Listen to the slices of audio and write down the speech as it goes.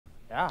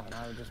Yeah, and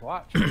I would just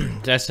watch.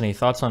 Destiny,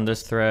 thoughts on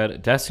this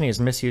thread? Destiny is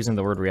misusing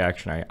the word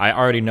reactionary. I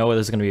already know what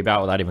this is going to be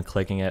about without even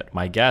clicking it.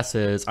 My guess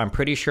is I'm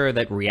pretty sure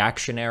that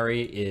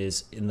reactionary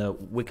is in the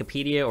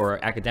Wikipedia or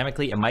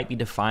academically, it might be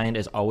defined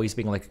as always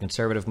being like a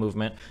conservative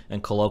movement,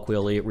 and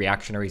colloquially,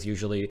 reactionary is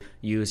usually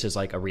used as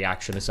like a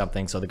reaction to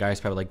something. So the guy's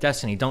probably like,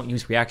 Destiny, don't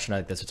use reactionary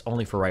like this. It's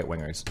only for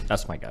right-wingers.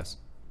 That's my guess.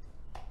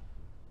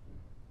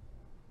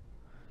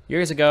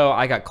 Years ago,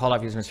 I got called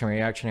off using the term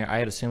reactionary. I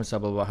had assumed so,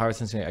 blah, blah, blah. However,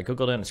 since I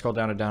Googled it and scrolled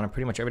down and down, and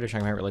pretty much every day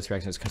checking my relates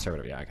reaction is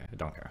conservative. Yeah, okay, I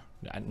don't care.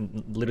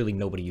 Literally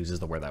nobody uses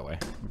the word that way,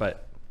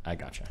 but I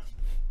gotcha.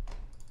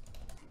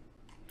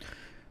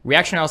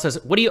 Reactionary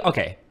says, what do you,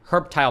 okay,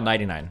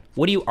 Herb-Tile99,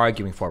 what are you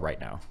arguing for right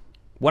now?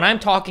 When I'm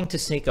talking to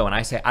Sneeko and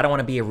I say, I don't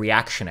want to be a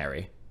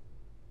reactionary,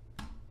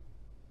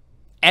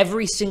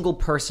 every single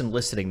person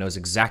listening knows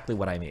exactly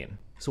what I mean.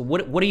 So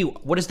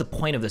what is the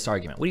point of this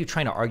argument? What are you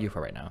trying to argue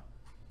for right now?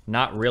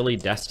 Not really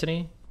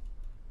Destiny?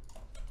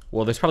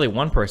 Well, there's probably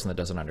one person that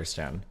doesn't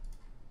understand.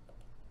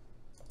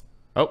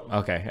 Oh,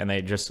 okay, and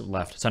they just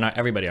left. So now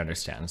everybody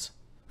understands.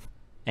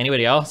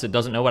 Anybody else that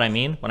doesn't know what I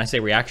mean when I say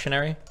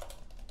reactionary?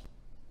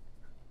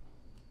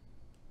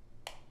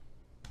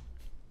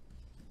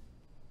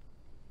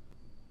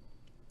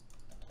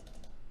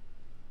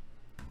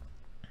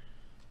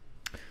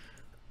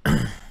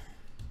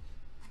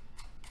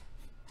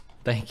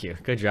 Thank you.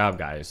 Good job,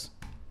 guys.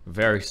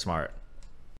 Very smart.